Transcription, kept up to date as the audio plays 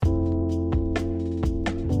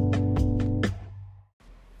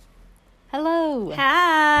Hello.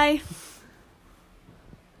 Hi.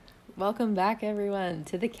 Welcome back, everyone,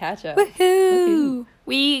 to the catch-up. Woohoo.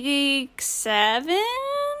 Week 7,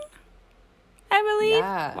 I believe.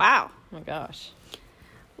 Yeah. Wow. Oh my gosh.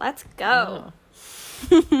 Let's go.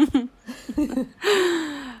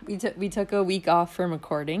 We took a week off from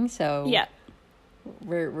recording, so Yeah.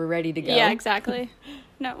 we're ready to go. Yeah, exactly.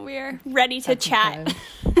 No, we're ready to chat.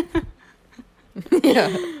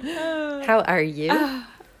 Yeah. How are you?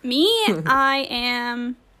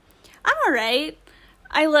 I'm all right.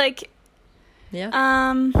 Yeah.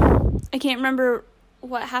 I can't remember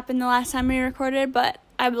what happened the last time we recorded, but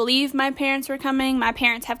I believe my parents were coming. My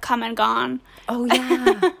parents have come and gone. Oh,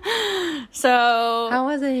 yeah. So How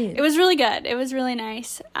was it? It was really good. It was really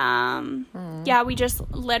nice. Yeah, we just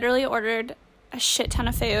literally ordered a shit ton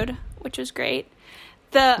of food, which was great.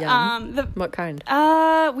 What kind?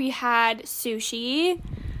 We had sushi.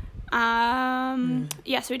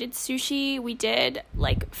 Yeah, so we did sushi. We did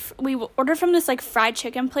we ordered from this fried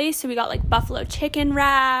chicken place, so we got buffalo chicken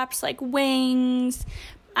wraps, wings.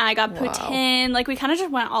 I got poutine. We kind of just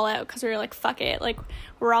went all out because we were like, fuck it,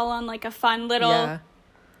 we're all on a fun little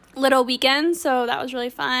weekend, so that was really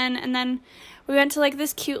fun. And then we went to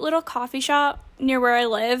this cute little coffee shop near where I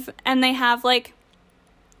live, and they have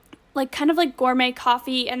kind of gourmet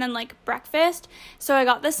coffee and then breakfast. So I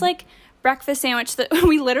got this breakfast sandwich that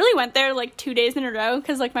we literally went there 2 days in a row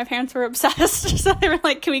because my parents were obsessed. So they were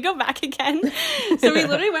like, can we go back again? So we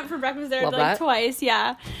literally went for breakfast there twice.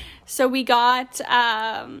 Yeah. So we got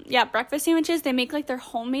breakfast sandwiches. They make their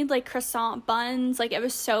homemade croissant buns. It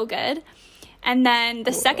was so good. And then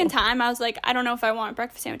the second time I was like, I don't know if I want a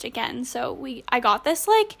breakfast sandwich again. So I got this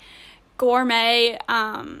gourmet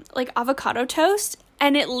avocado toast,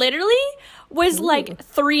 and it literally was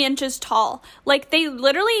 3 inches tall. They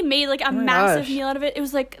literally made a massive meal out of it. It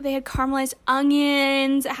was they had caramelized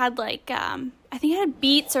onions. It had I think it had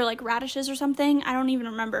beets or radishes or something. I don't even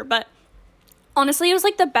remember, but honestly, it was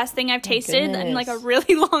the best thing I've tasted in a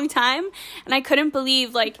really long time. And I couldn't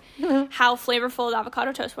believe how flavorful the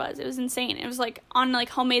avocado toast was. It was insane. It was on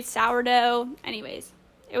homemade sourdough. Anyways,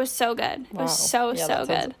 it was so good. Wow. It was so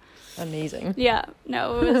good. Amazing. Yeah,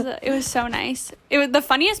 no, it was so nice. The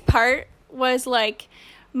funniest part was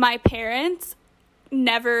my parents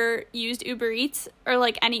never used Uber Eats or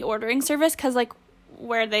any ordering service because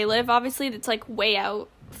where they live, obviously it's way out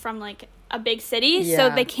from a big city, so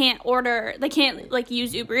they can't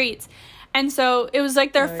use Uber Eats. And so it was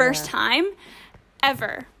their first time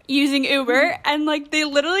ever using Uber, and they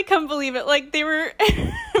literally couldn't believe it. They were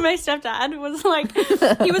my stepdad was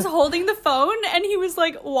he was holding the phone and he was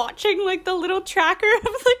watching the little tracker of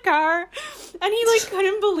the car, and he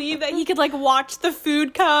couldn't believe that he could watch the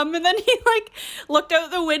food come, and then he looked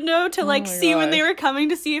out the window to see when they were coming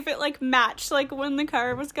to see if it matched when the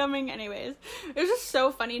car was coming. Anyways, it was just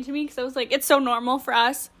so funny to me because I was it's so normal for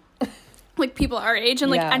us, people our age,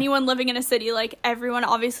 and anyone living in a city, everyone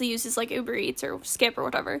obviously uses Uber Eats or Skip or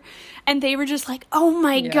whatever, and they were just oh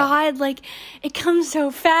my god, it comes so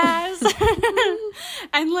fast.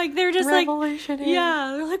 And they're just they're we're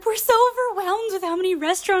so overwhelmed with how many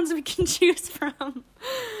restaurants we can choose from.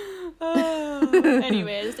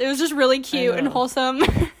 Anyways, it was just really cute and wholesome.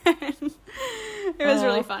 It was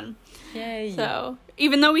really fun. Yay. So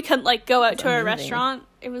even though we couldn't go out to a restaurant,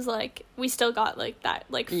 it was we still got that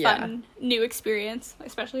fun new experience,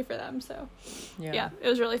 especially for them. So yeah, it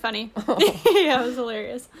was really funny. Yeah, it was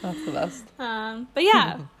hilarious. That's the best. But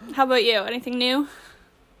yeah, how about you? Anything new?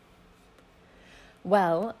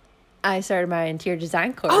 Well, I started my interior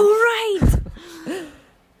design course. Oh, right.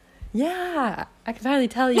 Yeah, I can finally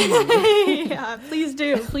tell you. Yeah, please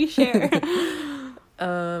do. Please share.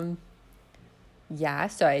 Yeah,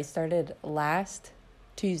 so I started last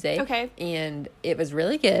Tuesday. Okay. And it was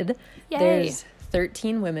really good. Yay. There's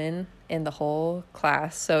 13 women in the whole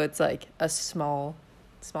class, so it's a small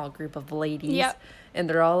group of ladies. Yep. And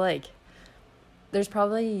they're all there's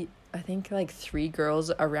probably, I think, 3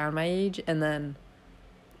 girls around my age, and then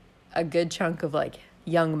a good chunk of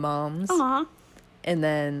young moms. Aww. And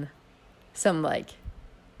then some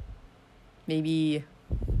maybe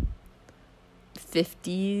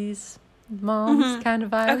 50s moms kind of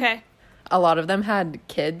vibe. Okay. A lot of them had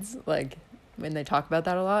kids, when they talk about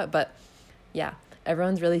that a lot, but yeah,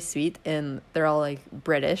 everyone's really sweet, and they're all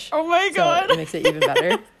British. Oh my god. So it makes it even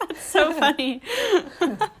better. That's so funny.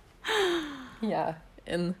 Yeah,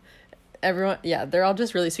 and everyone, they're all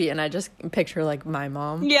just really sweet, and I just picture my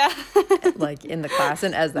mom. Yeah. In the class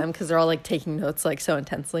and as them, because they're all taking notes so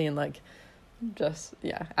intensely and just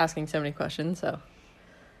asking so many questions. So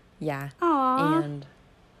yeah. Aww. And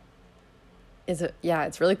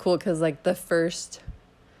it's really cool because the first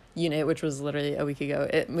unit, which was literally a week ago,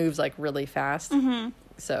 it moves like really fast.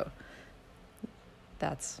 So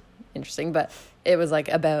that's interesting. But it was like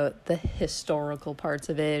about the historical parts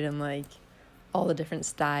of it and like all the different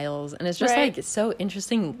styles, and it's just like it's so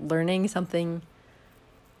interesting learning something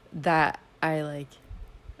that I like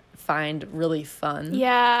find really fun.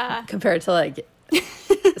 Yeah. Compared to like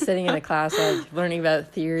sitting in a class like learning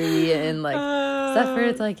about theory and like stuff where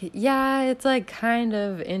it's like, yeah, it's like kind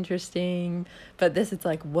of interesting, but this it's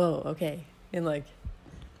like, whoa, okay. And like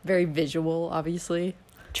very visual, obviously.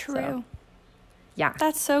 True. So, yeah.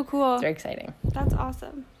 That's so cool. It's very exciting. That's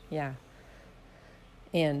awesome. Yeah.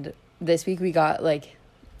 And this week we got like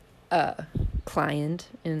a client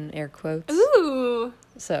in air quotes. Ooh.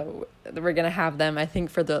 So we're going to have them, I think,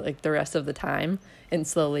 for the rest of the time, and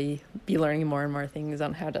slowly be learning more and more things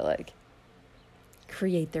on how to like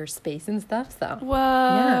create their space and stuff. So whoa.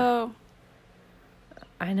 Yeah.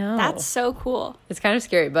 I know. That's so cool. It's kind of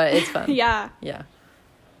scary, but it's fun. Yeah. Yeah.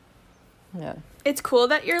 Yeah. It's cool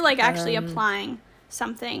that you're like actually applying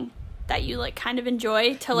something that you like kind of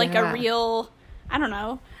enjoy to like a real, I don't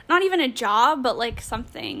know, not even a job, but like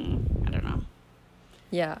something, I don't know.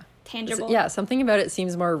 Yeah. Tangible. Yeah, something about it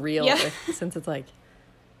seems more real since it's like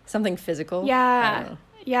something physical. Yeah.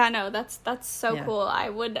 Yeah, no, that's so cool.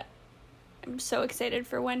 I'm so excited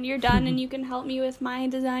for when you're done and you can help me with my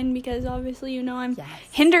design, because obviously, you know, I'm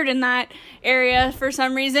hindered in that area for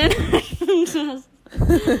some reason. I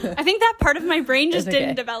think that part of my brain just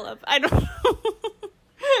didn't develop. I don't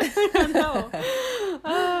know.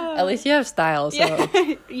 At least you have style, so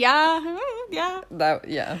yeah. that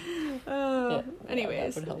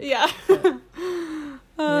Anyways, that would help.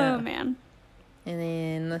 Oh man. And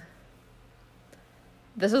then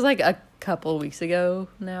this was like a couple weeks ago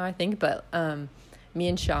now, I think, but me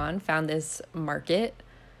and Sean found this market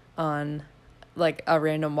on like a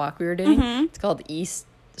random walk we were doing. It's called East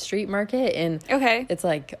Street Market, and it's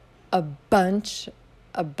like a bunch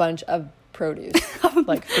of produce,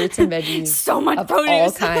 like fruits and veggies, so much of produce,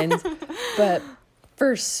 all kinds, but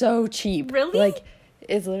for so cheap. Really? Like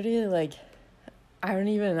it's literally like I don't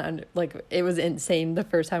even like it was insane the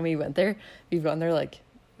first time we went there. We've gone there like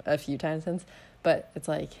a few times since, but it's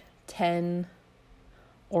like 10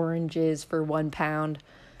 oranges for 1 pound.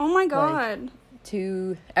 Oh my god.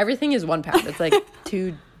 Like everything is 1 pound. It's like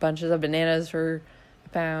 2 bunches of bananas for a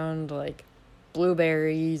pound, like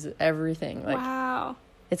blueberries, everything. Like wow.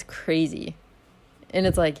 It's crazy. And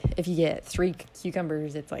it's like if you get 3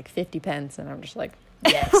 cucumbers, it's like 50 pence, and I'm just like,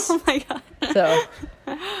 yes. Oh my god. So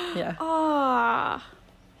yeah. Oh,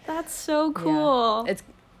 that's so cool.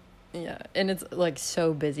 And it's like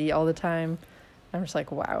so busy all the time. I'm just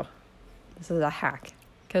like, wow, this is a hack,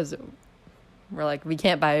 because we're like, we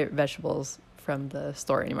can't buy vegetables from the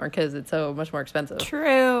store anymore because it's so much more expensive.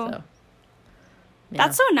 True. So,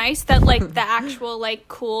 that's so nice that like the actual like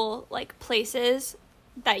cool like places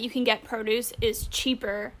that you can get produce is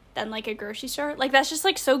cheaper than like a grocery store. Like that's just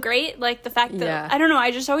like so great. Like the fact that I don't know,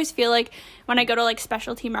 I just always feel like when I go to like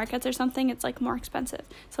specialty markets or something, it's like more expensive.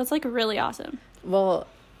 So it's like really awesome. Well,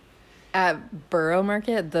 at Borough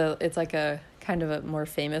Market, it's like a kind of a more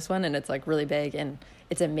famous one, and it's like really big and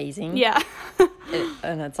it's amazing. Yeah.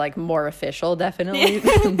 And it's like more official, definitely.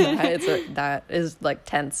 Than that. That is like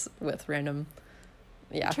tense with random.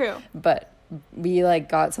 Yeah. True. But we like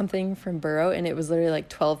got something from Borough, and it was literally like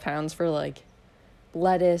 12 pounds for like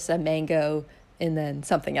lettuce, a mango, and then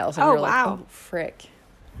something else. And we were like, oh, frick.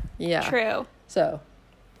 Yeah. True. So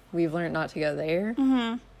we've learned not to go there.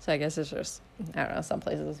 Mm-hmm. So I guess it's just, I don't know, some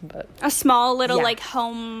places, but a small little like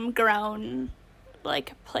homegrown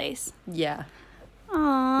like place. Yeah.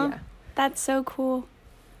 Aw. Yeah. That's so cool.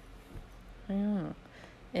 I know.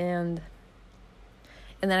 And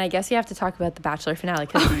then I guess you have to talk about the Bachelor finale,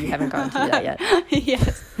 because we haven't gotten to that yet.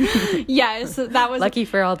 Yes, that was lucky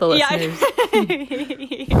for all the listeners.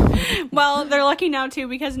 Yeah. Well, they're lucky now too,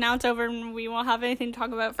 because now it's over and we won't have anything to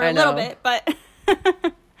talk about for a little bit. But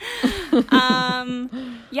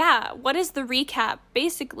yeah, what is the recap?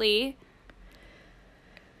 Basically,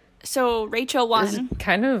 so Rachel won.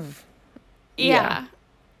 Kind of. Yeah.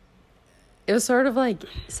 It was sort of like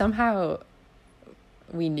somehow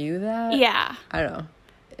we knew that. Yeah. I don't know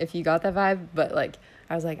if you got that vibe, but like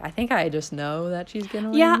I was like, I think I just know that she's gonna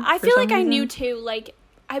win. Yeah, I feel like I knew too. Like,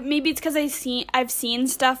 maybe it's because I've seen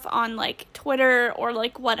stuff on like Twitter or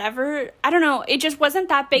like whatever. I don't know. It just wasn't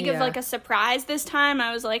that big of like a surprise this time.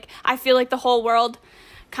 I was like, I feel like the whole world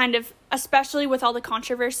kind of, especially with all the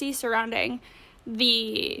controversy surrounding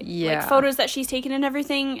the like photos that she's taken and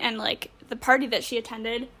everything, and like the party that she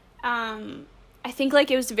attended. I think like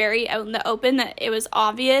it was very out in the open that it was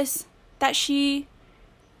obvious that she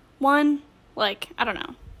won. Like, I don't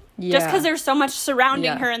know. Just because there's so much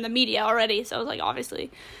surrounding her in the media already. So I was like,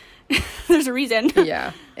 obviously, there's a reason.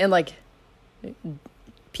 Yeah. And, like,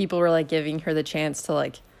 people were, like, giving her the chance to,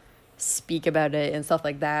 like, speak about it and stuff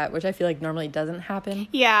like that, which I feel like normally doesn't happen.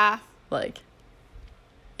 Yeah. Like,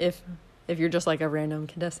 if you're just, like, a random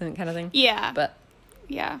contestant kind of thing. Yeah. But.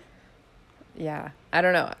 Yeah. Yeah. I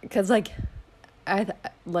don't know. Because, like,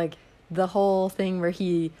 like, the whole thing where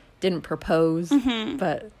he didn't propose,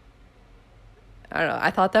 but I don't know.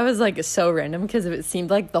 I thought that was, like, so random because it seemed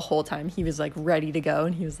like the whole time he was, like, ready to go.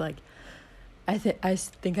 And he was like, I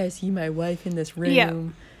think I see my wife in this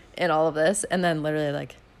room and all of this. And then literally,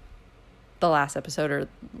 like, the last episode or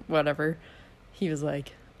whatever, he was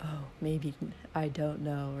like, oh, maybe I don't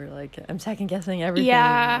know. Or, like, I'm second guessing everything.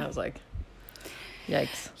 Yeah. And I was like,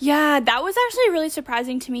 yikes. Yeah, that was actually really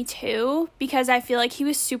surprising to me too, because I feel like he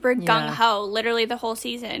was super gung-ho literally the whole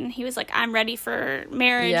season. He was like, I'm ready for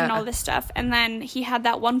marriage and all this stuff. And then he had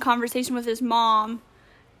that one conversation with his mom,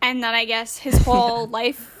 and then I guess his whole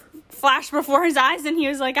life flashed before his eyes, and he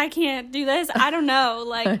was like, I can't do this. I don't know.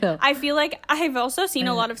 Like, I feel like I've also seen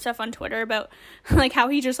a lot of stuff on Twitter about, like, how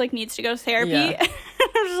he just, like, needs to go to therapy. Yeah.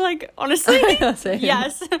 I'm just like, honestly,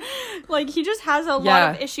 yes. Like, he just has a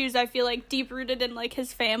lot of issues, I feel like, deep-rooted in, like,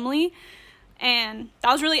 his family. And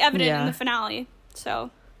that was really evident in the finale. So.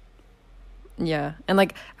 Yeah. And,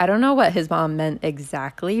 like, I don't know what his mom meant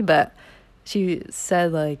exactly, but she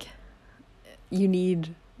said, like, you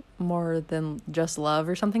need more than just love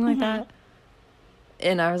or something like that.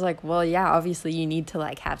 And I was like, well, yeah, obviously you need to,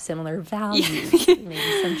 like, have similar values,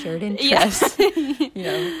 maybe some shared interests, you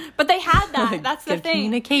know. But they had that. Like, that's the thing.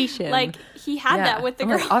 Communication. Like, he had that with the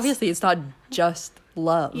girls. Like, obviously it's not just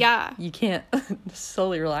love. Yeah. You can't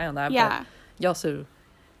solely rely on that. Yeah. But you also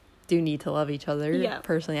do need to love each other,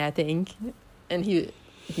 personally, I think. And he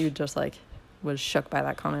just, like, was shook by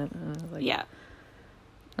that comment. And I was like,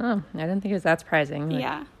 oh, I didn't think it was that surprising.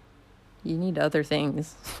 Like, you need other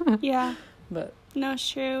things. Yeah. But no, it's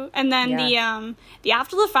true. And then the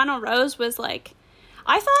After the Final Rose was like,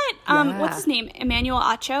 I thought what's his name, Emmanuel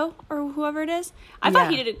Acho or whoever it is, I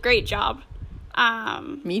thought he did a great job.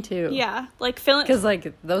 Me too. Yeah, like filling, because,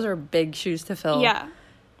 like, those are big shoes to fill. Yeah,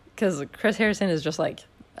 because Chris Harrison is just, like,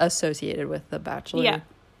 associated with The Bachelor,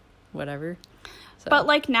 whatever. So. But,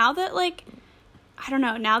 like, now that, like, I don't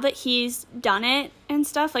know, now that he's done it and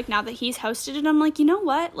stuff, like, now that he's hosted it, I'm like, you know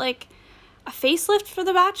what, like, a facelift for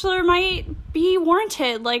The Bachelor might be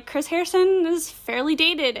warranted. Like, Chris Harrison is fairly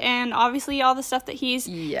dated, and obviously all the stuff that he's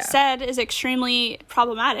said is extremely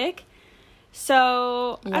problematic.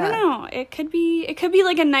 So, I don't know. It could be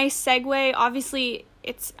like a nice segue. Obviously,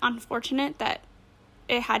 it's unfortunate that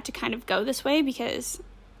it had to kind of go this way because,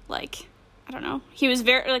 like, I don't know. He was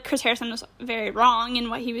Chris Harrison was very wrong in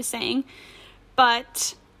what he was saying.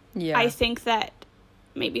 But I think that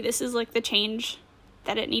maybe this is, like, the change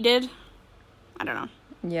that it needed. I don't know.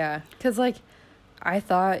 Yeah, because, like, I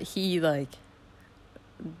thought he, like,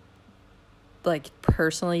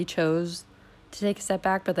 personally chose to take a step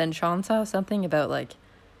back, but then Sean saw something about, like,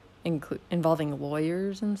 involving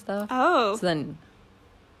lawyers and stuff. Oh. So then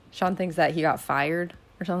Sean thinks that he got fired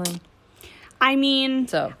or something. I mean,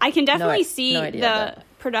 so I can definitely see the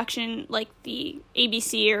production, like, the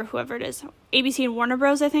ABC or whoever it is, ABC and Warner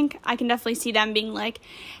Bros, I think. I can definitely see them being like,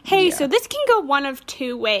 hey, so this can go one of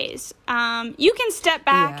two ways. You can step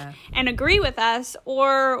back and agree with us,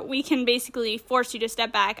 or we can basically force you to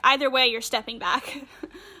step back. Either way, you're stepping back.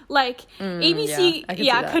 Like, ABC,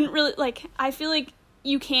 couldn't really, like, I feel like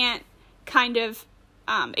you can't kind of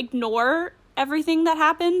ignore everything that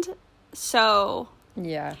happened. So,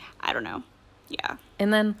 I don't know. Yeah.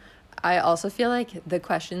 And then I also feel like the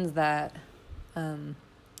questions that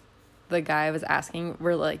the guy was asking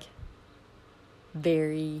were, like,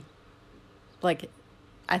 very, like,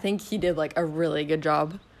 I think he did, like, a really good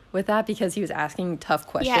job with that because he was asking tough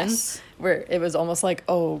questions where it was almost like,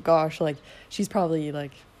 oh gosh, like, she's probably,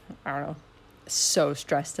 like, I don't know, so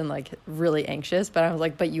stressed and, like, really anxious. But I was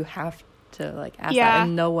like, but you have to, like, ask that.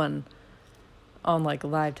 And no one on, like,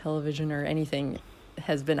 live television or anything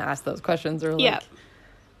has been asked those questions or, like,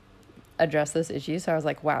 address this issue. So I was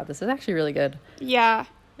like, wow, this is actually really good. Yeah.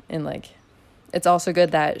 And, like, it's also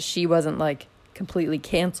good that she wasn't, like, completely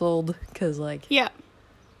canceled because, like,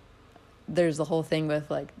 there's the whole thing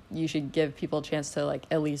with, like, you should give people a chance to, like,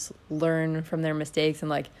 at least learn from their mistakes and,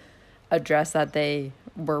 like, address that they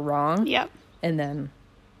were wrong. And then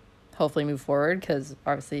hopefully move forward because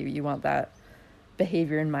obviously you want that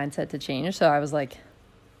behavior and mindset to change. So I was like,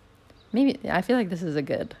 maybe I feel like this is a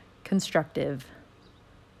good constructive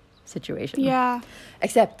situation. Yeah.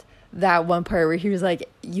 Except that one part where he was like,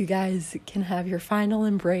 you guys can have your final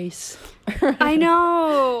embrace. I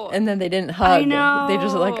know. And then they didn't hug. I know. They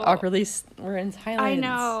just like awkwardly were in silence. I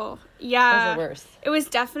know. Yeah. That was the worst. It was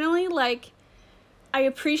definitely like, I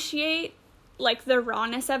appreciate like the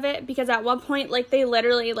rawness of it, because at one point like they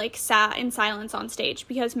literally like sat in silence on stage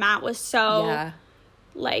because Matt was so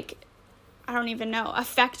like, I don't even know,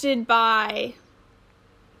 affected by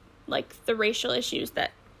like the racial issues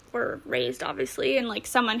that were raised, obviously, and like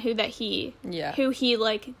someone who he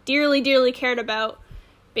like dearly cared about,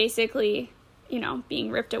 basically, you know,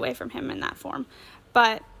 being ripped away from him in that form.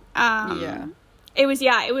 But it was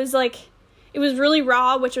like, it was really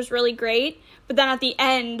raw, which was really great. But then at the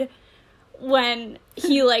end, when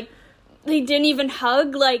he like, they didn't even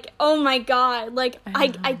hug, like, oh my god, like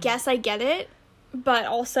I guess I get it, but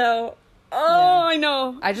also I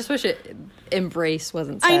know, I just wish embrace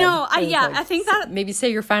wasn't said. I know. Like, I think that maybe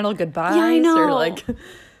say your final goodbyes. I know. Or like,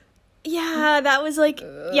 that was like,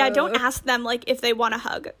 don't ask them like if they want to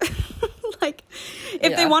hug. Like,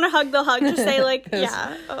 if they want to hug, they'll hug. Just say like,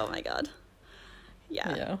 oh my god.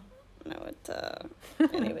 No, it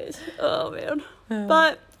anyways. Oh man.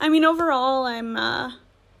 But I mean, overall, I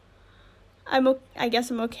guess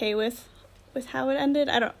I'm okay with how it ended.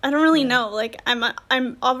 I don't really know. Like,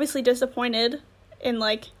 I'm obviously disappointed in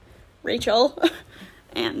like Rachel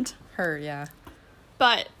and her,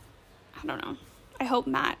 but I don't know. I hope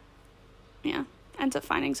Matt ends up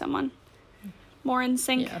finding someone more in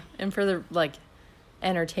sync. And for the like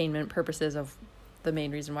entertainment purposes of the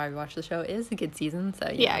main reason why we watch the show is a good season. So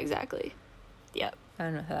exactly. Yep. I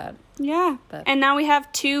don't know that. Yeah. But and now we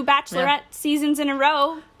have 2 Bachelorette seasons in a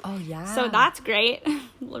row. Oh yeah. So that's great.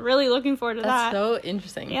 Really looking forward to that. That's so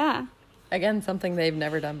interesting. Yeah. Again, something they've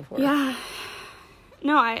never done before. Yeah.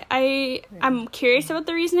 No, I'm curious about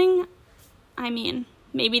the reasoning. I mean,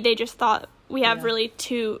 maybe they just thought we have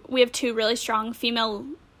two really strong female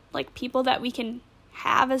like people that we can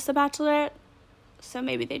have as the Bachelorette. So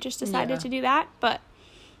maybe they just decided to do that, but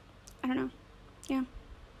I don't know. Yeah.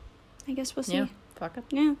 I guess we'll see. Yeah. Fuck it.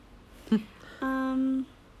 Yeah.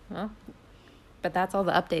 Well, but that's all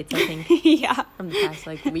the updates, I think. From the past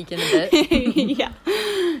like week and a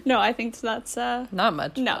bit. No, I think that's not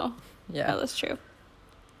much. No. Yeah. No, that's true.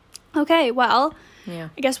 Okay, well, I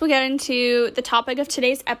guess we'll get into the topic of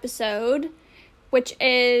today's episode, which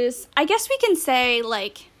is, I guess we can say,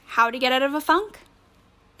 like, how to get out of a funk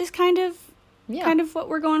is kind of what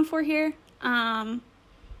we're going for here.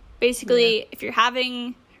 Basically, if you're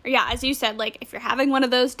having, as you said, like, if you're having one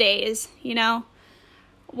of those days, you know,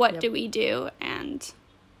 what do we do? And,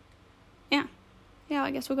 I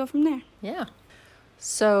guess we'll go from there. Yeah.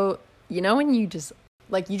 So, you know when you just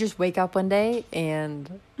wake up one day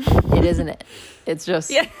and it isn't it. It's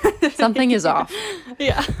just something is off.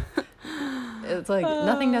 Yeah. It's like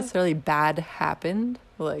nothing necessarily bad happened,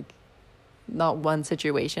 like not one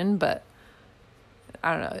situation, but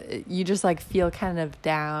I don't know. You just like feel kind of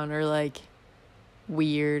down or like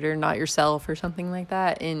weird or not yourself or something like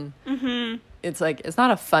that. And it's like, it's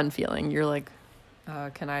not a fun feeling. You're like,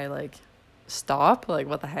 can I like stop? Like,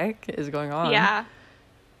 what the heck is going on? Yeah.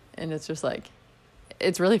 And it's just like,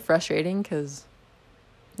 it's really frustrating because,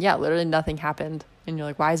 literally nothing happened. And you're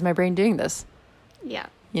like, why is my brain doing this? Yeah.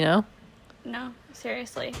 You know? No,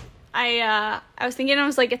 seriously. I was thinking, I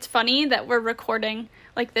was like, it's funny that we're recording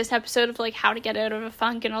like this episode of like how to get out of a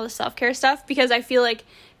funk and all the self-care stuff, because I feel like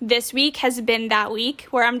this week has been that week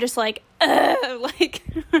where I'm just like, like,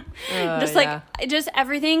 just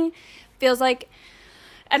everything feels like,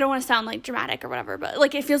 I don't want to sound like dramatic or whatever, but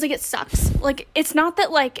like it feels like it sucks. Like, it's not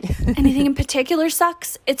that like anything in particular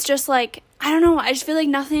sucks. It's just like, I don't know. I just feel like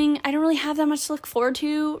I don't really have that much to look forward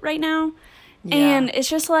to right now. Yeah. And it's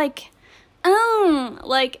just like,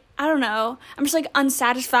 like, I don't know. I'm just like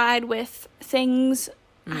unsatisfied with things.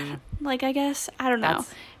 Like, I guess, I don't know.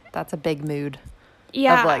 That's a big mood.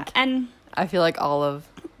 Yeah. Of like, and I feel like all of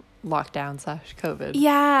lockdown / COVID.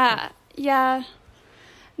 Yeah. Yeah.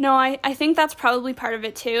 No, I think that's probably part of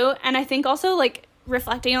it too. And I think also like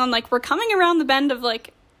reflecting on like we're coming around the bend of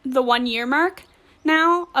like the 1 year mark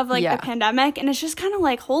now of like the pandemic, and it's just kind of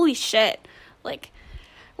like, holy shit, like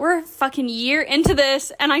we're a fucking year into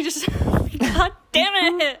this and I just god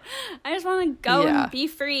damn it, I just want to go and be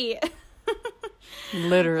free.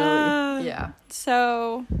 Literally.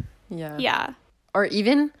 So yeah. Or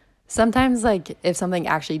even sometimes like if something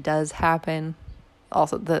actually does happen,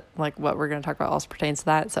 also that like what we're going to talk about also pertains to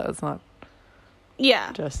that, so it's not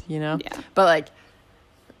just, you know, but like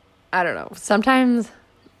I don't know, sometimes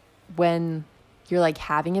when you're like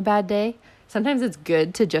having a bad day, sometimes it's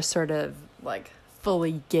good to just sort of like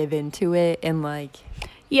fully give into it and like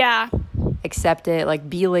accept it, like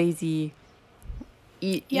be lazy,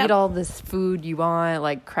 eat all this food you want,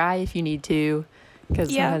 like cry if you need to, because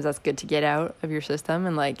sometimes that's good to get out of your system,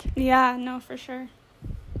 and like no, for sure,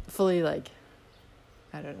 fully like,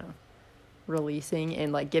 I don't know, releasing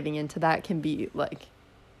and like giving into that can be like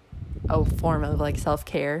a form of like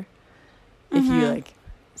self-care. If you like,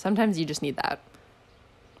 sometimes you just need that.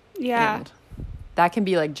 And that can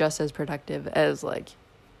be like just as productive as like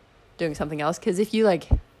doing something else, because if you like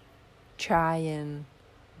try and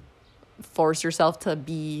force yourself to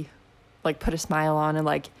be like, put a smile on and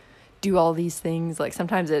like do all these things, like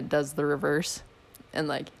sometimes it does the reverse, and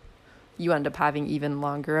like you end up having even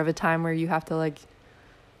longer of a time where you have to like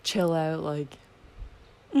chill out, like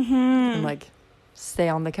and like stay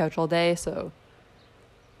on the couch all day. So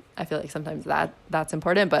I feel like sometimes that's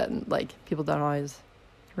important, but like people don't always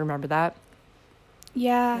remember that.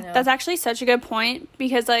 That's actually such a good point,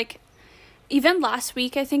 because like even last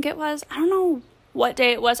week, I think it was, I don't know what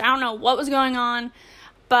day it was, I don't know what was going on,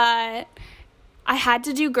 but I had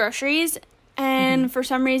to do groceries, and for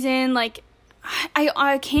some reason, like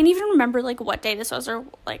I can't even remember like what day this was, or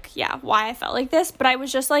like why I felt like this, but I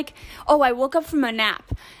was just like, I woke up from a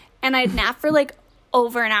nap, and I'd napped for like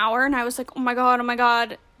over an hour, and I was like, oh my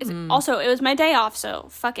god. Also, it was my day off, so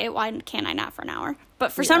fuck it, why can't I nap for an hour?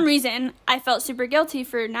 But for some reason, I felt super guilty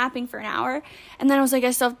for napping for an hour, and then I was like, I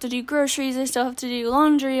still have to do groceries, I still have to do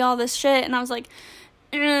laundry, all this shit, and I was like,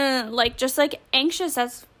 just like anxious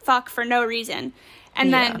as fuck for no reason.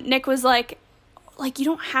 And then Nick was like, you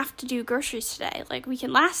don't have to do groceries today, like we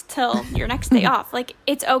can last till your next day off, like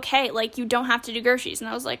it's okay, like you don't have to do groceries. And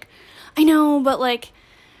I was like, I know, but like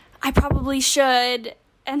I probably should.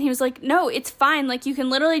 And he was like, no, it's fine, like you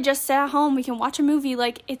can literally just sit at home, we can watch a movie,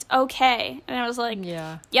 like it's okay. And I was like,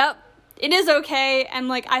 yep, it is okay. And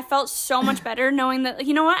like I felt so much better knowing that, like,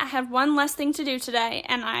 you know what, I have one less thing to do today,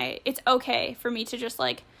 and it's okay for me to just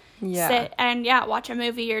like sit and watch a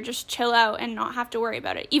movie or just chill out and not have to worry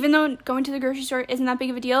about it, even though going to the grocery store isn't that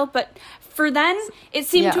big of a deal. But for then it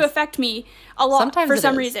seemed to affect me a lot. Sometimes for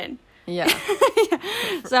some reason. So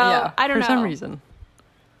I don't know, for some reason.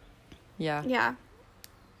 Yeah.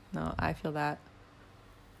 No, I feel that.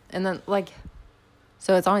 And then like,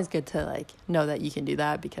 so it's always good to like know that you can do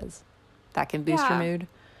that, because that can boost your mood.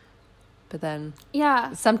 But then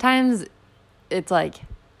sometimes it's like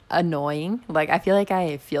annoying. Like I feel like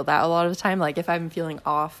I feel that a lot of the time, like if I'm feeling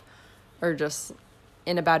off or just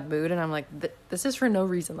in a bad mood, and I'm like, this is for no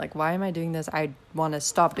reason, like why am I doing this? I want to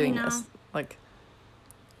stop doing this, like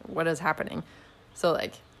what is happening? So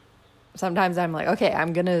like sometimes I'm like, okay,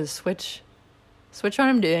 I'm gonna switch what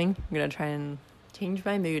I'm doing. I'm gonna try and change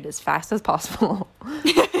my mood as fast as possible.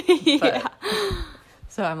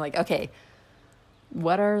 So I'm like, okay,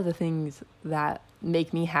 what are the things that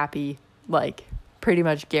make me happy, like pretty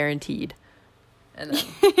much guaranteed? And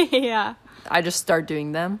then I just start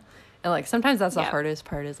doing them. And like sometimes that's the hardest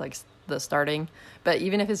part, is like the starting. But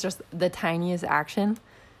even if it's just the tiniest action,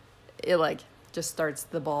 it like just starts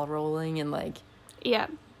the ball rolling, and like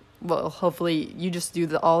well, hopefully you just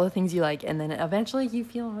do all the things you like, and then eventually you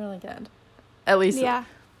feel really good. At least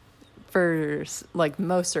for like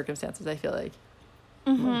most circumstances, I feel like.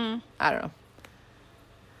 Like, I don't know.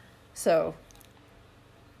 So.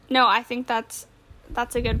 No, I think that's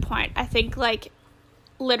a good point. I think like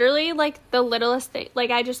literally like the littlest thing,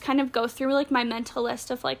 like I just kind of go through like my mental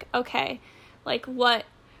list of like, okay, like what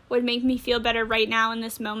would make me feel better right now in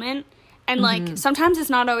this moment. And like sometimes it's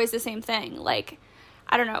not always the same thing. Like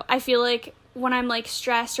I don't know, I feel like when I'm like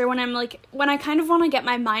stressed, or when I kind of want to get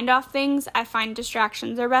my mind off things, I find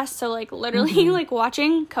distractions are best. So like literally like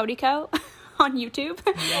watching Cody Co on YouTube.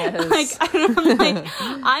 Like I'm like,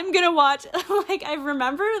 I'm gonna watch, like I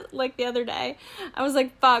remember like the other day I was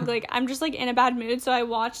like, fuck, like I'm just like in a bad mood, so I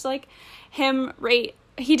watched like him rate,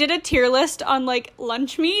 he did a tier list on like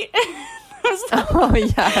lunch meat. I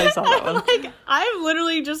saw that one. Like I'm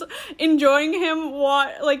literally just enjoying him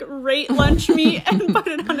rate lunch meat and put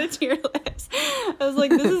it on a tier list. I was like,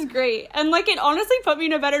 this is great. And like it honestly put me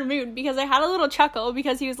in a better mood, because I had a little chuckle,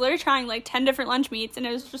 because he was literally trying like 10 different lunch meats, and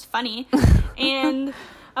it was just funny. And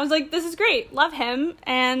I was like, this is great, love him,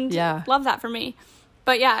 and love that for me.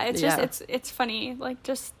 But it's just it's funny, like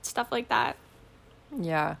just stuff like that.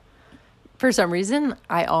 For some reason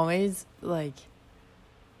I always like,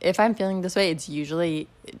 if I'm feeling this way, it's usually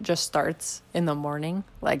just starts in the morning.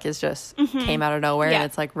 Like it's just came out of nowhere, and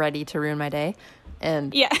it's like ready to ruin my day.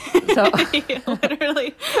 And so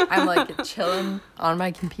literally I'm like chilling on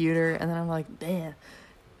my computer, and then I'm like, damn.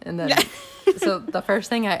 And then so the first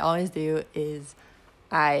thing I always do is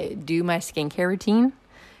I do my skincare routine,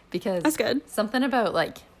 because that's good. Something about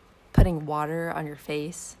like putting water on your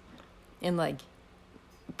face and like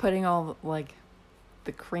putting all like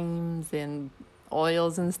the creams and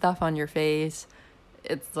oils and stuff on your face.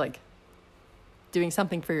 It's like doing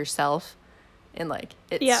something for yourself, and like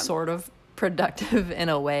it's sort of productive in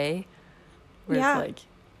a way where it's like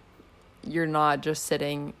you're not just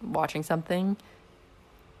sitting watching something,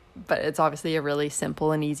 but it's obviously a really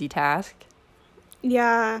simple and easy task.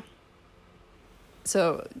 Yeah.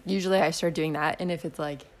 So usually I start doing that, and if it's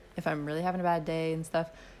like, if I'm really having a bad day and stuff,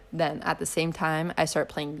 then at the same time I start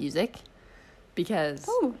playing music, because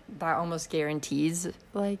that almost guarantees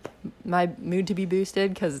like my mood to be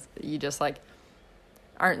boosted, because you just like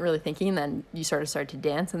aren't really thinking, then you sort of start to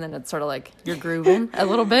dance, and then it's sort of like you're grooving a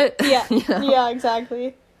little bit. Yeah. You know? Yeah,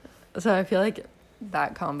 exactly. So I feel like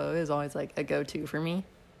that combo is always like a go-to for me.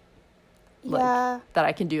 Like, that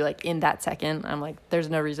I can do like in that second. I'm like, there's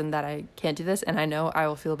no reason that I can't do this, and I know I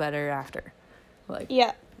will feel better after. Like,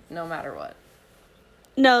 no matter what.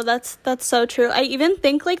 No, that's so true. I even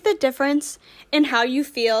think like the difference in how you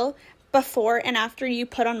feel before and after you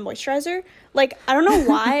put on moisturizer, like I don't know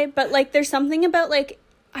why, but like there's something about like,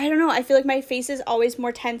 I don't know, I feel like my face is always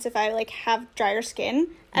more tense if I like have drier skin,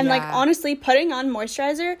 and like honestly putting on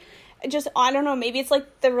moisturizer, just, I don't know, maybe it's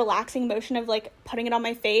like the relaxing motion of like putting it on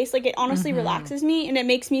my face, like it honestly relaxes me, and it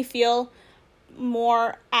makes me feel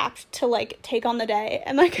more apt to like take on the day,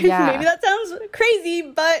 and like maybe that sounds crazy,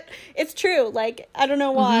 but it's true. Like I don't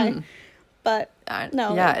know why, but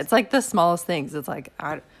no, it's like the smallest things. It's like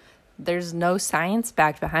there's no science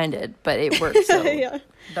backed behind it, but it works, so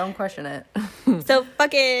don't question it. So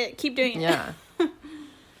fuck it, keep doing it.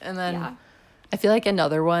 And then I feel like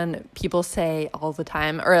another one people say all the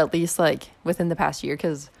time, or at least like within the past year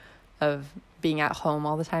because of being at home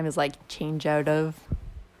all the time, is like change out of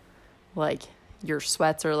like your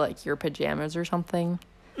sweats or like your pajamas or something.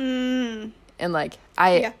 And like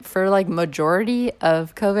for like majority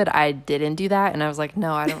of COVID I didn't do that, and I was like,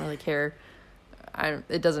 no, I don't really care,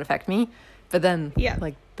 it doesn't affect me. But then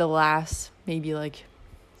like the last maybe like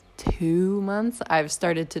 2 months I've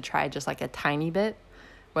started to try just like a tiny bit,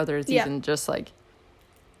 whether it's even just like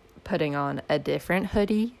putting on a different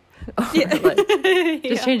hoodie or like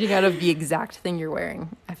just changing out of the exact thing you're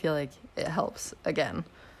wearing. I feel like it helps again.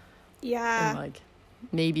 And like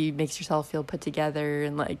maybe makes yourself feel put together,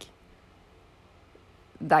 and like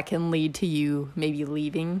that can lead to you maybe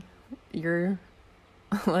leaving your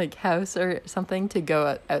like house or something to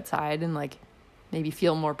go outside and like maybe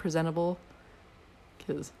feel more presentable,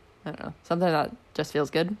 because I don't know, something that just feels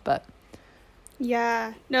good. But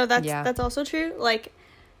no, that's also true. Like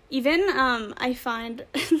even I find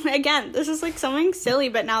again, this is like something silly,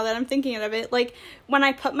 but now that I'm thinking of it, like when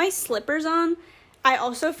I put my slippers on, I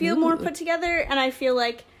also feel more put together, and I feel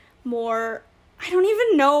like more, I don't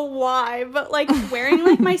even know why, but like wearing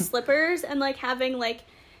like my slippers and like having like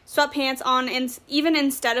sweatpants on, and even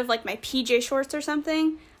instead of like my PJ shorts or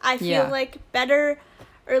something, I feel like better.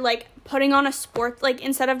 Or like putting on a sport, like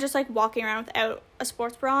instead of just like walking around without a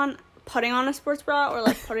sports bra on, putting on a sports bra, or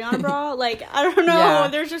like putting on a bra, like I don't know,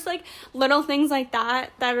 there's just like little things like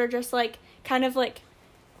that are just like kind of like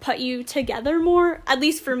put you together more, at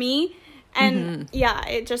least for me. And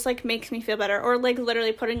it just like makes me feel better. Or like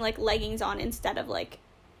literally putting like leggings on instead of like,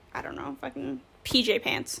 I don't know, fucking PJ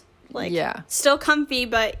pants. Like still comfy,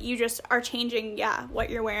 but you just are changing what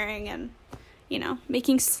you're wearing, and you know,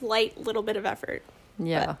 making slight little bit of effort.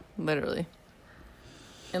 Literally.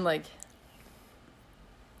 And like,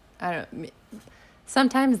 I don't,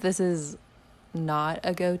 sometimes this is not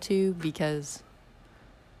a go-to because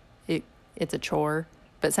it's a chore,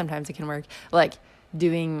 but sometimes it can work. Like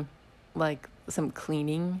doing like some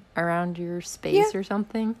cleaning around your space or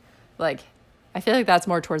something. Like I feel like that's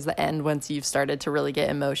more towards the end, once you've started to really get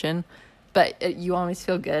in motion, but you always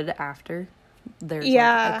feel good after there's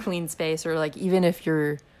like a clean space, or like even if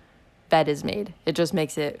your bed is made, it just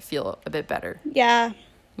makes it feel a bit better. You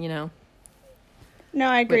know? No,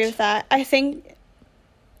 I agree with that. I think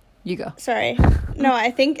you go. Sorry. No,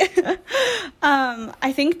 I think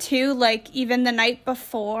I think too, like even the night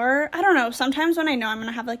before, I don't know, sometimes when I know I'm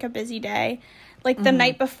gonna have like a busy day, like the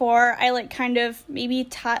night before, I like kind of maybe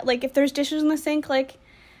like if there's dishes in the sink, like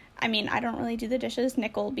I mean, I don't really do the dishes.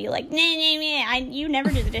 Nick will be like, nah, you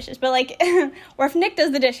never do the dishes. But, like, or if Nick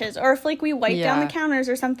does the dishes, or if, like, we wipe down the counters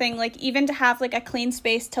or something, like, even to have, like, a clean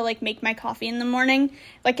space to, like, make my coffee in the morning,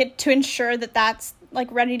 like, to ensure that that's,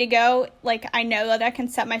 like, ready to go, like, I know that I can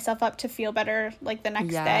set myself up to feel better, like, the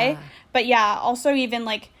next day. But, also even,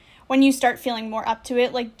 like, when you start feeling more up to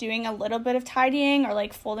it, like, doing a little bit of tidying or,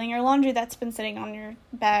 like, folding your laundry that's been sitting on your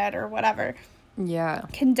bed or whatever.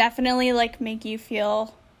 Can definitely, like, make you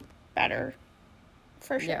feel better,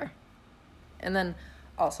 for sure. And then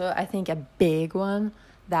Also, I think a big one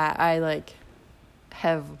that I like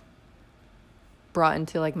have brought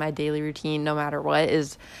into like my daily routine no matter what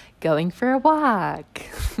is going for a walk.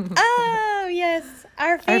 Oh, yes.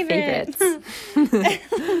 Our favorites.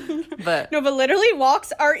 But no, but literally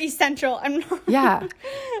walks are essential. I'm not. Yeah.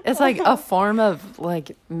 It's like a form of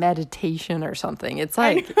like meditation or something. It's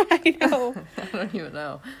like I know. I don't even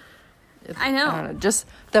know. I know. I don't know. Just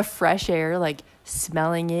the fresh air, like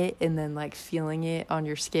smelling it and then like feeling it on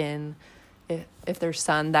your skin. If there's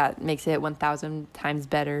sun, that makes it 1,000 times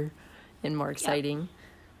better and more exciting. Yep.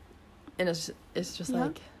 And it's just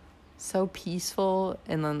like so peaceful,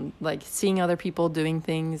 and then like seeing other people doing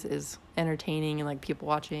things is entertaining, and like people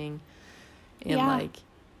watching. And like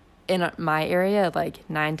in my area, like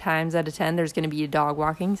 9 times out of 10 there's going to be a dog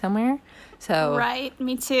walking somewhere. So right,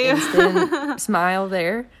 me too. Instant smile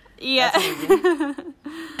there. Yeah.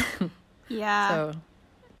 Yeah. So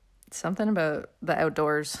something about the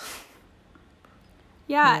outdoors.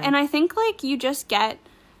 Yeah, and I think like you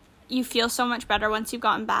feel so much better once you've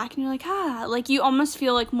gotten back, and you're like, like you almost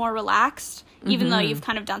feel like more relaxed, even though you've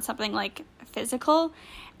kind of done something like physical.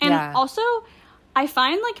 And also, I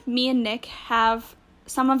find like me and Nick have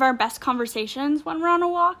some of our best conversations when we're on a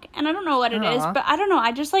walk, and I don't know what it is, but I don't know,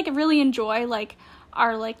 I just like really enjoy like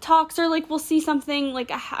our like talks, or like we'll see something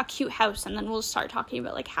like a cute house, and then we'll start talking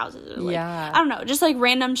about like houses, or like I don't know, just like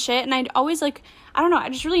random shit. And I'd always like, I don't know, I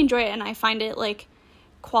just really enjoy it, and I find it like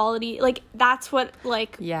quality, like that's what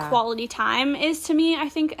like quality time is to me. I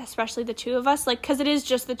think especially the two of us, like because it is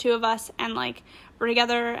just the two of us, and like we're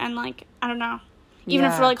together, and like I don't know, even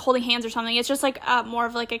if we're like holding hands or something, it's just like more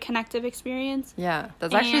of like a connective experience.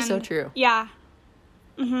 That's actually so true. I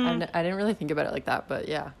didn't really think about it like that, but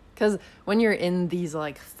because when you're in these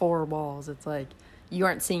like 4 walls, it's like you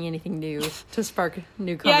aren't seeing anything new to spark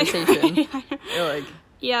new conversation. You're like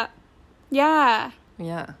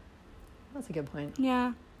that's a good point.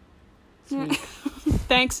 Sweet.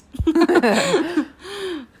 Thanks.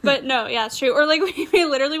 But no, it's true. Or like we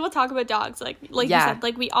literally will talk about dogs, like you said,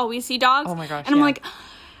 like we always see dogs. Oh my gosh. And I'm like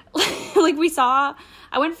like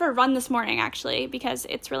I went for a run this morning actually, because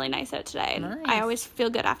it's really nice out today, and I always feel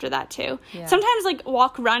good after that too. Sometimes like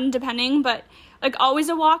walk, run, depending, but like always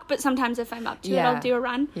a walk, but sometimes if I'm up to it, I'll do a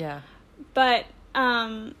run. But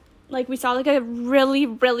like we saw like a really,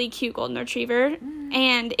 really cute golden retriever,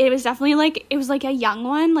 and it was definitely like, it was like a young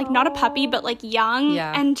one, like not a puppy, but like young,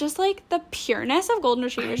 and just like the pureness of golden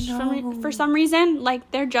retrievers for some reason, like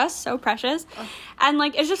they're just so precious. And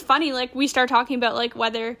like it's just funny, like we start talking about like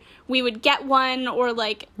whether we would get one, or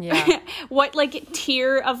like what like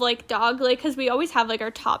tier of like dog, like because we always have like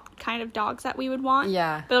our top kind of dogs that we would want,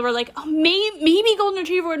 but we're like, oh, maybe golden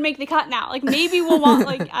retriever would make the cut now, like maybe we'll want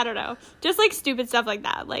like I don't know, just like stupid stuff like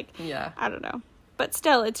that, like I don't know, but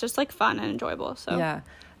still it's just like fun and enjoyable. So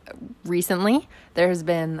recently there has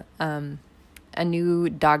been a new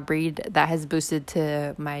dog breed that has boosted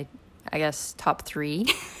to my, I guess, top 3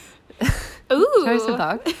 choice of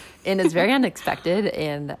dog, and it's very unexpected,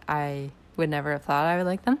 and I would never have thought I would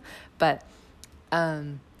like them, but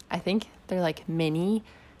I think they're like mini,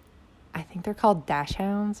 I think they're called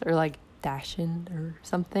dachshunds, or like dachshund or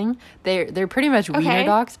something. They're pretty much wiener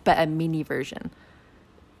dogs, but a mini version.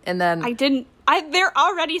 And then they're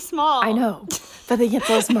already small. I know, but they get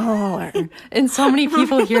so smaller, and so many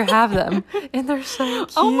people here have them, and they're so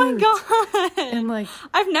cute. Oh my god! And like,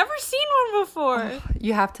 I've never seen one before.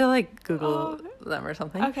 You have to like Google them or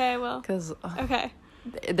something. Okay, well, because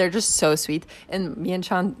they're just so sweet. And me and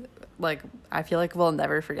Sean, like, I feel like we'll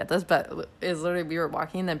never forget this, but it's literally, we were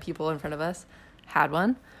walking, and then people in front of us had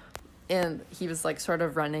one, and he was like sort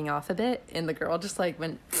of running off a bit, and the girl just like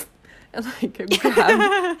went and like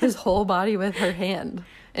grabbed his whole body with her hand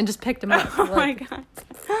and just picked him up. Oh my god.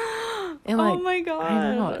 And like, oh my god. I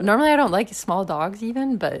don't know. Normally I don't like small dogs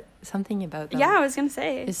even, but something about them I was gonna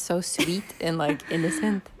say is so sweet and like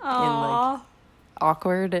innocent and like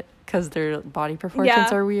awkward, because their body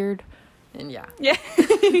proportions are weird. And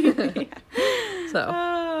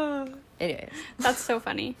so anyways, that's so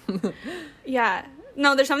funny.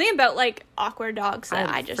 No, there's something about like awkward dogs that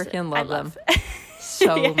I just freaking love them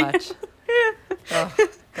so much. Oh,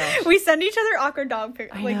 gosh. We send each other awkward dog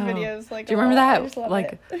videos. Like, do you remember that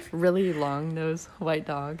like really long nosed white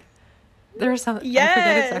dog? There was some. I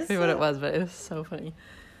forget exactly what it was, but it was so funny.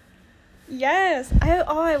 Yes,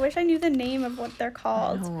 I wish I knew the name of what they're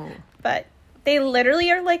called, but they literally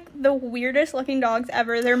are like the weirdest looking dogs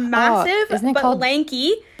ever. They're massive, isn't it but called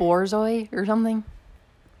lanky. Borzoi or something.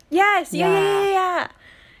 Yes. Yeah.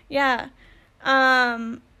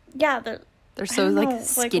 They're so like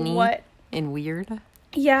skinny and weird.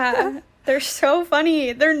 Yeah. They're so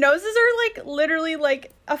funny. Their noses are like literally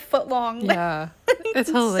like a foot long. Yeah. It's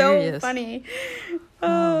hilarious. So funny.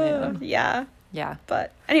 Oh, man. Yeah. Yeah.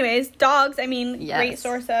 But anyways, dogs, I mean, Yes. great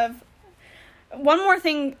source of... One more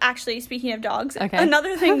thing, actually, speaking of dogs. Okay.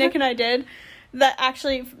 Another thing Nick and I did that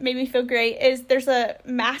actually made me feel great is there's a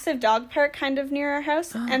massive dog park kind of near our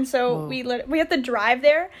house. And so we have to drive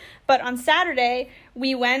there. But on Saturday,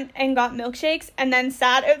 we went and got milkshakes and then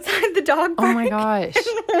sat outside the dog park. Oh my gosh.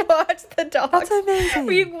 And watched the dogs. That's amazing.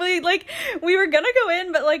 We were gonna go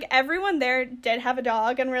in, but like everyone there did have a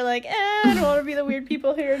dog, and we're like, I don't want to be the weird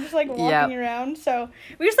people here just like walking around. So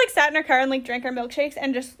we just like sat in our car and like drank our milkshakes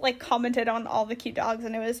and just like commented on all the cute dogs,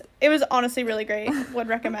 and it was honestly really great. Would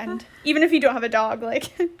recommend. Even if you don't have a dog, like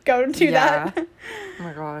go do that. Oh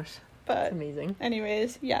my gosh. But that's amazing.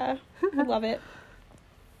 Anyways, yeah. I love it.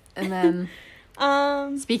 And then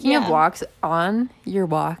speaking of walks, on your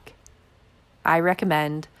walk, I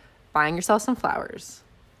recommend buying yourself some flowers,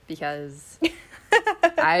 because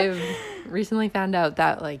I've recently found out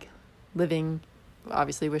that like living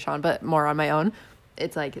obviously with Sean, but more on my own,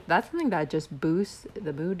 it's like that's something that just boosts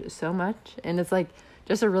the mood so much. And it's like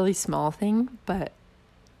just a really small thing, but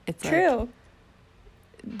it's true. Like,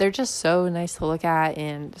 they're just so nice to look at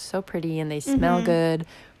and so pretty, and they smell good,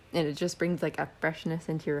 and it just brings like a freshness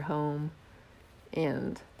into your home.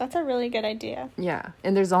 And that's a really good idea. Yeah.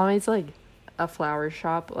 And there's always like a flower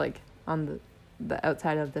shop like on the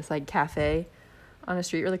outside of this like cafe on a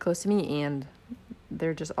street really close to me, and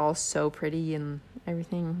they're just all so pretty and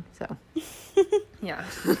everything. So yeah.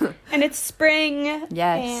 And it's spring.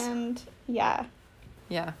 Yes. And yeah.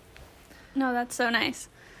 No, that's so nice.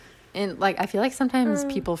 And like I feel like sometimes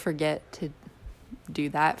people forget to do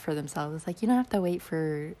that for themselves. Like you don't have to wait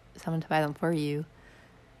for someone to buy them for you.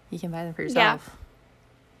 You can buy them for yourself.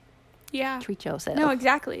 Yeah. Treat yourself. No,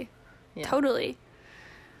 exactly. Yeah. Totally.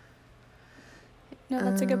 No,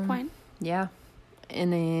 that's a good point. Yeah.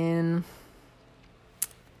 And then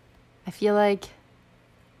I feel like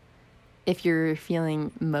if you're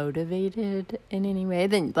feeling motivated in any way,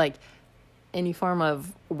 then like any form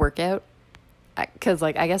of workout, because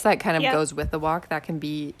like I guess that kind of goes with the walk. That can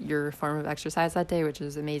be your form of exercise that day, which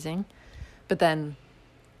is amazing. But then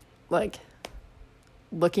like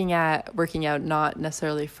looking at working out, not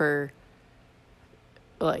necessarily for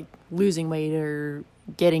like losing weight or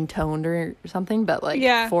getting toned or something, but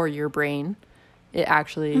like for your brain, it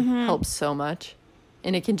actually helps so much.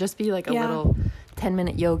 And it can just be like a little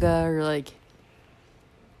 10-minute yoga, or like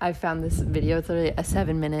I found this video, it's literally a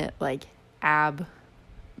 7-minute like ab,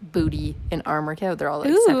 booty, and arm workout. They're all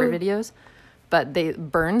like separate videos, but they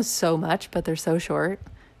burn so much, but they're so short.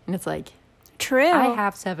 And it's like, true, I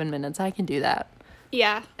have 7 minutes, I can do that.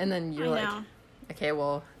 Yeah. And then you're like, okay,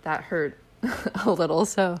 well, that hurt a little,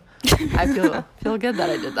 so I feel good that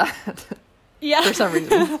I did that. Yeah. For some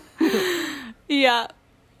reason. Yeah.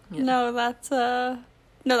 No, that's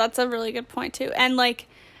a really good point too. And like,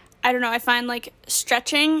 I don't know, I find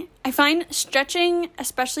stretching,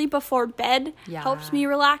 especially before bed, helps me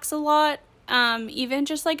relax a lot. Even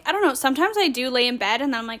just like, I don't know, sometimes I do lay in bed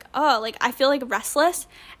and then I'm like, oh, like I feel like restless,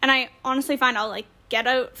 and I honestly find I'll like get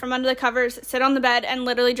out from under the covers, sit on the bed, and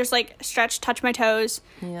literally just like stretch, touch my toes,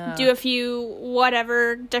 do a few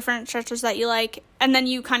whatever different stretches that you like, and then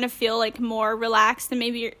you kind of feel like more relaxed, and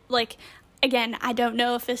maybe you're like, again, I don't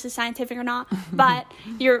know if this is scientific or not, but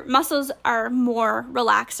your muscles are more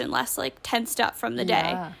relaxed and less like tensed up from the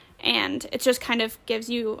day, and it just kind of gives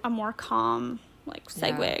you a more calm like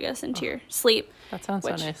segue, I guess, into your sleep. That sounds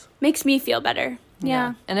so nice. Makes me feel better.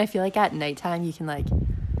 Yeah. And I feel like at nighttime you can like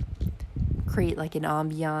create like an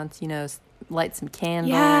ambiance, you know, light some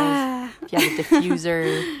candles. Yeah. If you have a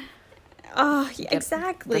diffuser. Oh, yeah,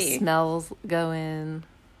 exactly. The smells go in.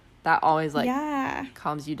 That always like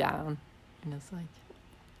calms you down. And it's like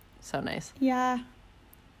so nice. Yeah.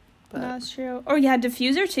 But that's true. Or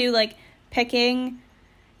diffuser too, like picking,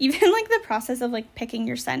 even like the process of like picking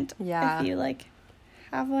your scent. Yeah. If you like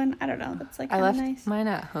have one. I don't know. That's like kind of nice. I left mine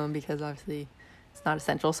at home because obviously it's not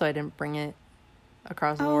essential, so I didn't bring it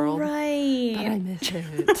across the world. Oh, right. But I miss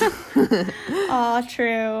it. Oh,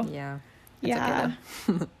 true. Yeah. Yeah.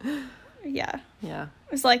 Okay, yeah. Yeah.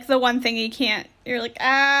 It's like the one thing you're like,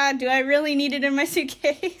 do I really need it in my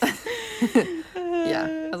suitcase?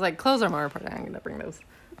 Yeah. I was like, clothes are more important. I'm going to bring those.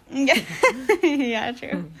 Yeah,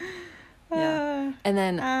 true. Yeah. And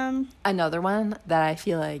then another one that I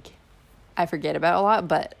feel like I forget about a lot,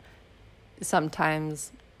 but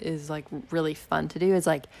sometimes is like really fun to do, is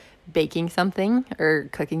like baking something or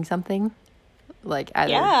cooking something, like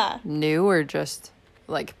either new or just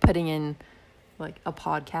like putting in like a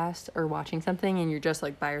podcast or watching something and you're just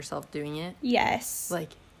like by yourself doing it. Yes. Like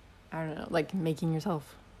I don't know, like making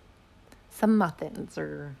yourself some muffins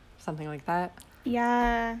or something like that.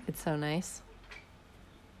 Yeah. It's so nice.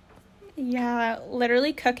 Yeah,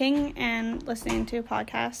 literally cooking and listening to a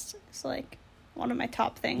podcast is like one of my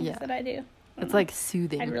top things that I do. It's like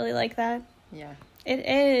soothing. I'd really like that. Yeah. It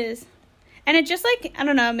is. And it just like, I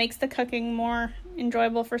don't know, makes the cooking more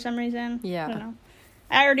enjoyable for some reason. Yeah. I don't know.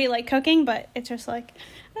 I already like cooking, but it's just like,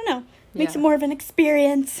 I don't know, makes it more of an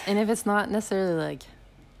experience. And if it's not necessarily like,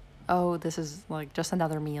 oh, this is like just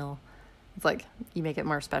another meal, it's like you make it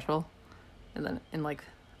more special and then in like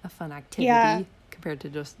a fun activity compared to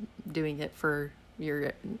just doing it for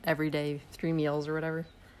your everyday 3 meals or whatever.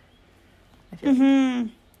 I feel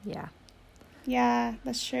like, Yeah,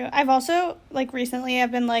 that's true. I've also, like, recently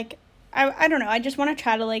I've been, like, I don't know, I just want to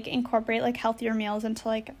try to, like, incorporate, like, healthier meals into,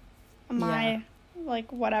 like, my,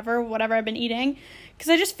 like, whatever I've been eating. Because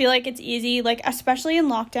I just feel like it's easy, like, especially in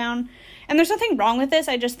lockdown. And there's nothing wrong with this.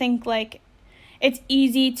 I just think, like, it's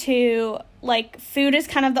easy to, like, food is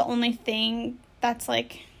kind of the only thing that's,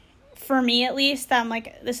 like, for me at least, that I'm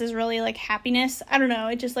like, this is really like happiness. I don't know,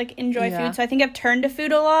 I just like enjoy food. So I think I've turned to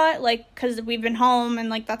food a lot, like, because we've been home and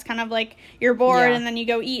like that's kind of like you're bored and then you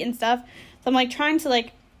go eat and stuff. So I'm like trying to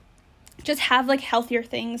like just have like healthier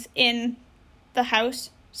things in the house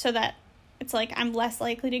so that it's like I'm less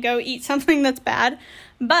likely to go eat something that's bad.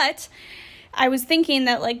 But I was thinking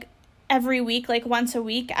that like every week, like once a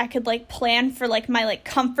week, I could like plan for like my like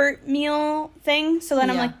comfort meal thing, so then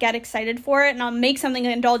I'm like get excited for it, and I'll make something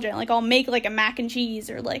indulgent, like I'll make like a mac and cheese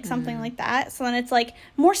or like something like that, so then it's like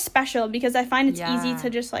more special because I find it's easy to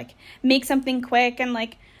just like make something quick and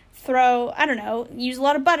like throw, I don't know, use a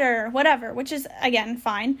lot of butter or whatever, which is again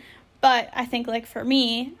fine. But I think, like, for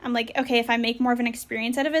me, I'm like, okay, if I make more of an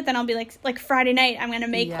experience out of it, then I'll be like Friday night, I'm going to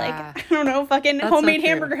make, like, I don't know, fucking homemade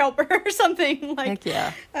hamburger helper or something. Like,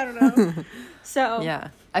 I don't know. So. Yeah.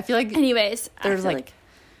 I feel like. Anyways. There's, like,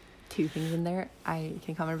 2 things in there I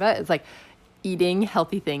can comment about. It's, like, eating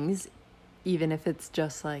healthy things, even if it's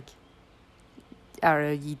just, like, I don't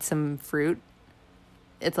know, eat some fruit.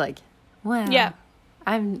 It's, like, wow. Yeah.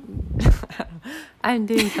 I'm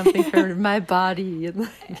doing something for my body. And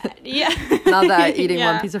like, not that eating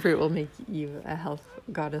one piece of fruit will make you a health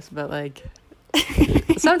goddess, but like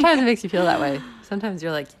sometimes it makes you feel that way. Sometimes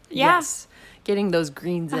you're like, yes, getting those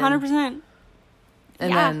greens 100%.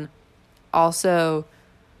 And then also,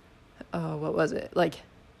 what was it? Like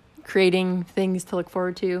creating things to look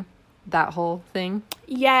forward to, that whole thing.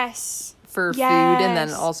 Yes. For food and then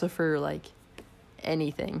also for like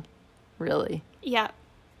anything, really. Yeah.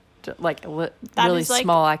 Like really like,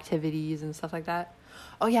 small activities and stuff like that.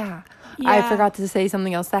 Oh yeah. I forgot to say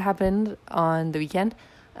something else that happened on the weekend.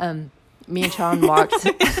 Me and Sean walked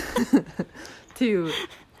to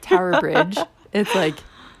Tower Bridge. It's like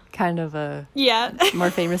kind of a more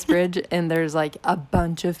famous bridge, and there's like a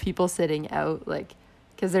bunch of people sitting out, like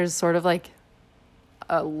because there's sort of like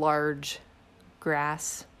a large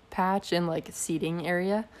grass patch and like seating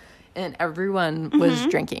area, and everyone was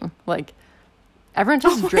drinking. Like everyone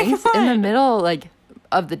just drinks in the middle, like,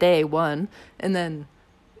 of the day, and then,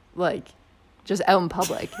 like, just out in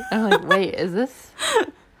public. And I'm like, wait, is this?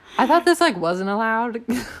 I thought this, like, wasn't allowed,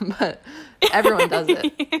 but everyone does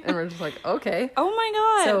it. And we're just like, okay. Oh, my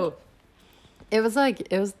God. So, it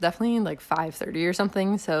was definitely, like, 5:30 or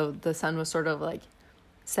something, so the sun was sort of, like,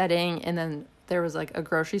 setting, and then there was, like, a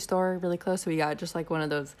grocery store really close, so we got just, like, one of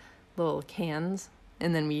those little cans,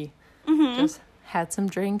 and then we just had some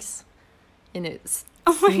drinks. And it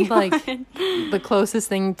seemed like the closest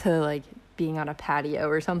thing to, like, being on a patio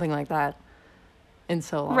or something like that in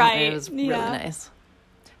so long. Right. And it was really nice.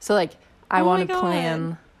 So, like, I want to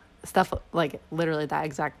plan stuff, like, literally that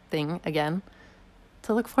exact thing again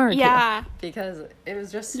to look forward to. Because it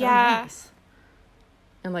was just so nice.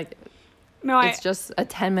 And, like, it's just a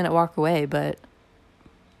 10-minute walk away, but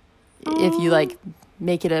if you, like,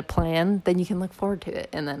 make it a plan, then you can look forward to it.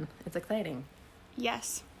 And then it's exciting.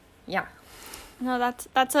 Yes. Yeah. No, that's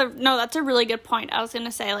a really good point. I was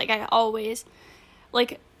gonna say, like, I always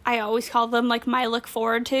call them like my look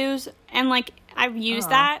forward tos, and like I've used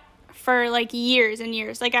that for like years and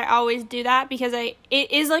years. Like I always do that because it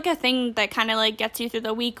is like a thing that kind of like gets you through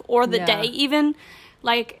the week or the day even.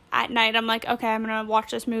 Like at night I'm like, okay, I'm gonna watch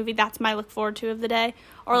this movie. That's my look forward to of the day.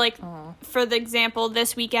 Or like for the example,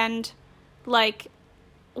 this weekend, like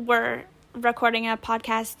we're recording a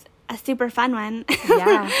podcast. A super fun one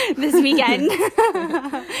this weekend.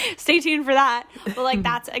 Stay tuned for that. But like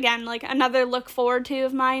that's again like another look forward to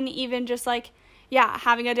of mine. Even just like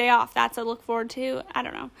having a day off, that's a look forward to. I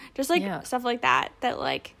don't know, just like stuff like that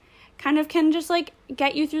like kind of can just, like,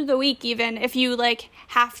 get you through the week, even if you, like,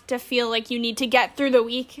 have to feel like you need to get through the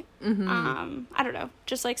week. I don't know.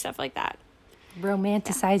 Just, like, stuff like that.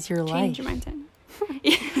 Romanticize your life. Change your mindset.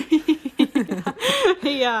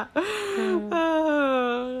 Yeah.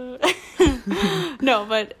 No,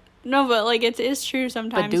 but like it is true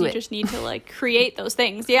sometimes you just need to like create those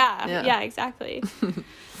things. Yeah, exactly.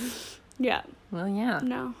 Yeah. Well, yeah.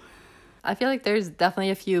 No. I feel like there's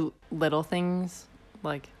definitely a few little things,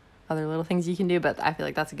 like other little things you can do, but I feel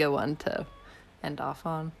like that's a good one to end off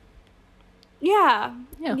on. Yeah.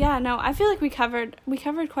 No, I feel like we covered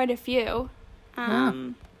quite a few.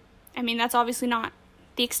 I mean, that's obviously not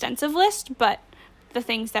the extensive list, but the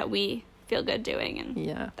things that we feel good doing and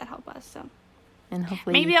that help us. So, and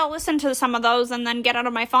hopefully maybe I'll listen to some of those and then get out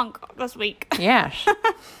of my funk this week. Yes.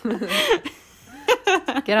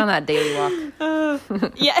 Get on that daily walk.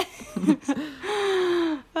 Yeah.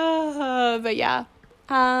 But yeah.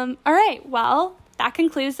 All right. Well, that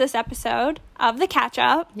concludes this episode of The Catch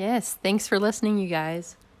Up. Yes. Thanks for listening, you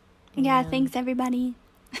guys. Yeah. Thanks, everybody.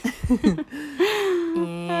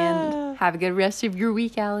 And have a good rest of your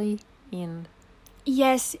week, Allie. And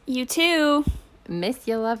yes, you too. Miss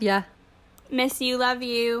you, love ya. Miss you, love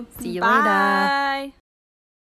you. See you Bye. later.